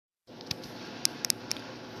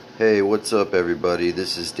Hey, what's up, everybody?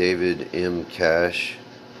 This is David M. Cash,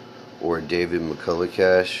 or David McCullough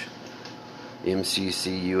Cash,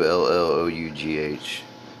 McCulloughh,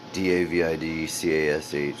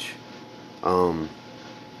 DavidCash. Um,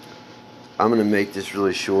 I'm gonna make this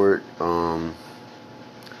really short.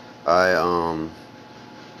 I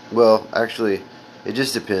well, actually, it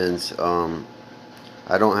just depends.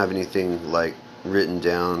 I don't have anything like written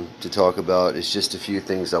down to talk about. It's just a few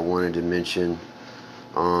things I wanted to mention.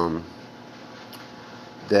 Um,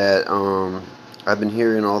 that I've been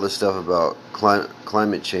hearing all this stuff about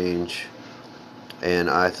climate change, and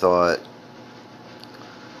I thought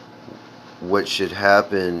what should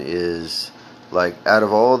happen is, like, out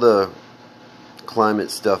of all the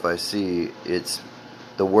climate stuff I see, it's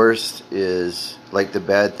the worst is, like, the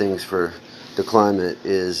bad things for the climate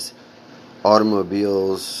is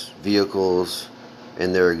automobiles, vehicles,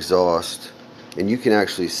 and their exhaust. And you can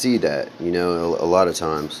actually see that, a lot of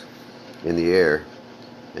times in the air.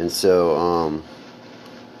 And so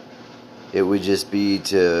it would just be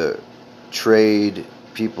to trade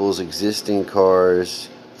people's existing cars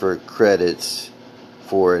for credits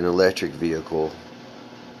for an electric vehicle,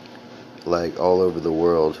 like all over the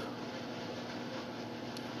world,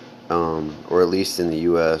 or at least in the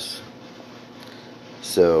US.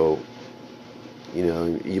 So,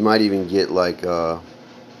 you might even get like a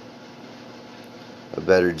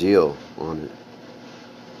better deal on it.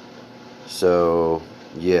 So,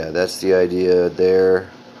 yeah, that's the idea there.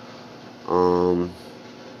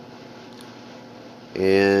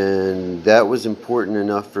 And that was important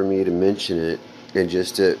enough for me to mention it and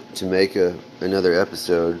just to make another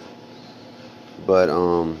episode. But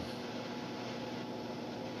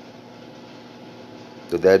so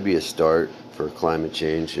that'd be a start for climate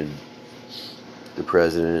change, and the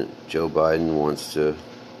president, Joe Biden, wants to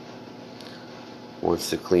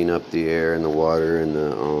clean up the air and the water and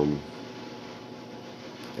the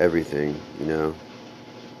everything,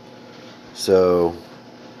 So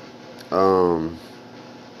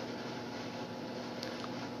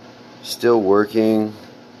still working.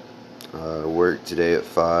 Worked today at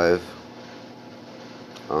 5.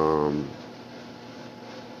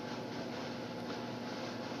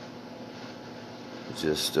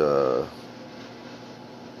 Just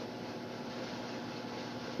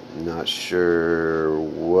not sure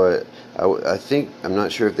what I think. I'm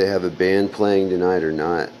not sure if they have a band playing tonight or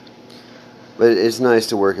not. But it's nice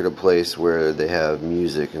to work at a place where they have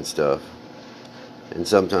music and stuff. And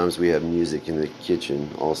sometimes we have music in the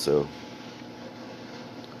kitchen also.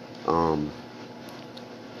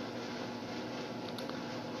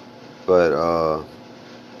 But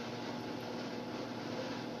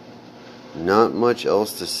not much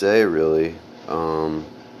else to say, really.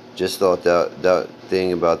 Just thought that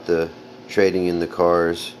thing about the trading in the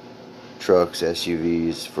cars, trucks,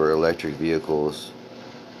 SUVs for electric vehicles,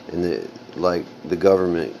 and the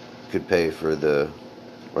government could pay for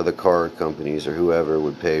or the car companies or whoever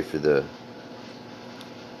would pay for the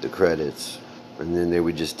credits, and then they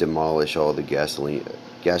would just demolish all the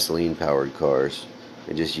gasoline powered cars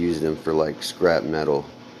and just use them for like scrap metal.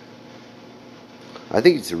 I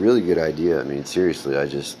think it's a really good idea. I mean, seriously, I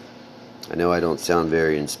know I don't sound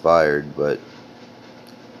very inspired, but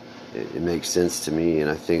it makes sense to me, and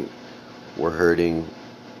I think we're hurting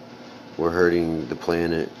the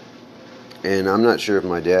planet. And I'm not sure if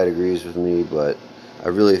my dad agrees with me, but I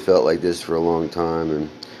really felt like this for a long time, and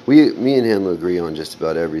me and him agree on just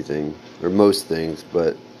about everything, or most things,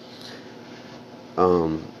 but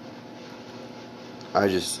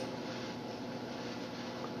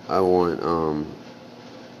I want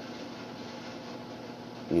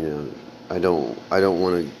I don't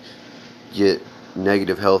want to get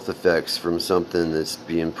negative health effects from something that's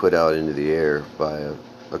being put out into the air by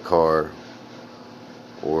a car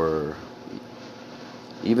or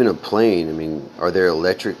even a plane. I mean, are there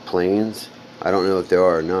electric planes? I don't know if there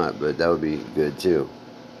are or not, but that would be good too.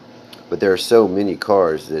 But there are so many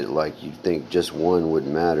cars that, like, you'd think just one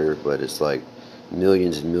wouldn't matter, but it's like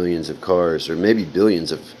millions and millions of cars, or maybe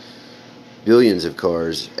billions of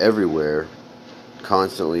cars everywhere,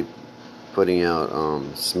 constantly putting out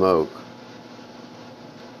smoke.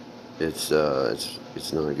 It's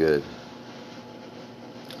not good.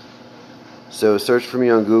 So search for me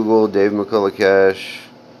on Google, David McCullough Cash,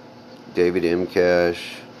 David M.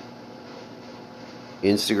 Cash,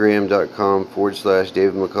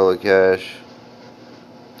 Instagram.com/David McCullough Cash,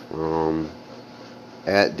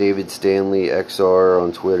 at David Stanley XR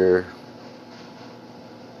on Twitter.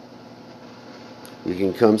 You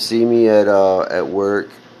can come see me at work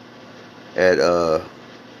at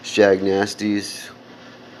Shag Nasty's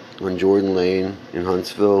on Jordan Lane in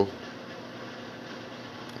Huntsville.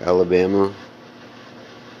 Alabama.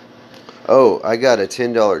 Oh, I got a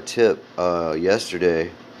 $10 tip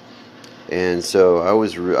yesterday, and so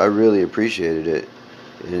I really appreciated it.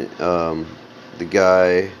 And, the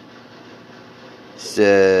guy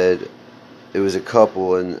said it was a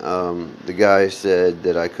couple, and the guy said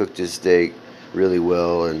that I cooked his steak really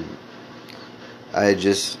well, and I had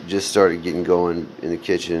just started getting going in the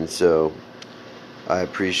kitchen, so I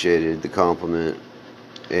appreciated the compliment,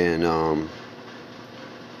 and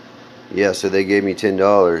yeah, so they gave me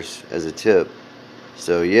 $10 as a tip.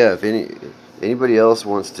 So yeah, if anybody else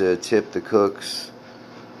wants to tip the cooks,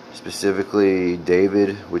 specifically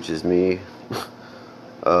David, which is me,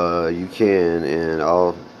 you can, and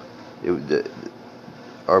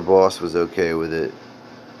our boss was okay with it.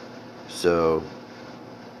 So,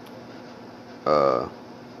 uh,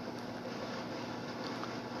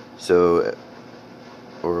 so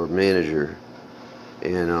or manager,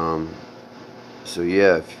 and so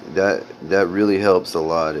yeah, that really helps a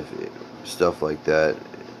lot if stuff like that.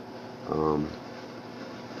 Um,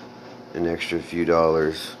 an extra few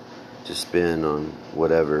dollars to spend on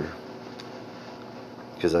whatever,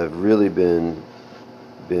 because I've really been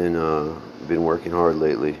working hard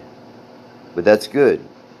lately, but that's good.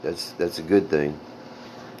 That's a good thing.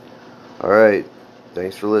 All right,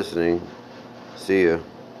 thanks for listening. See ya.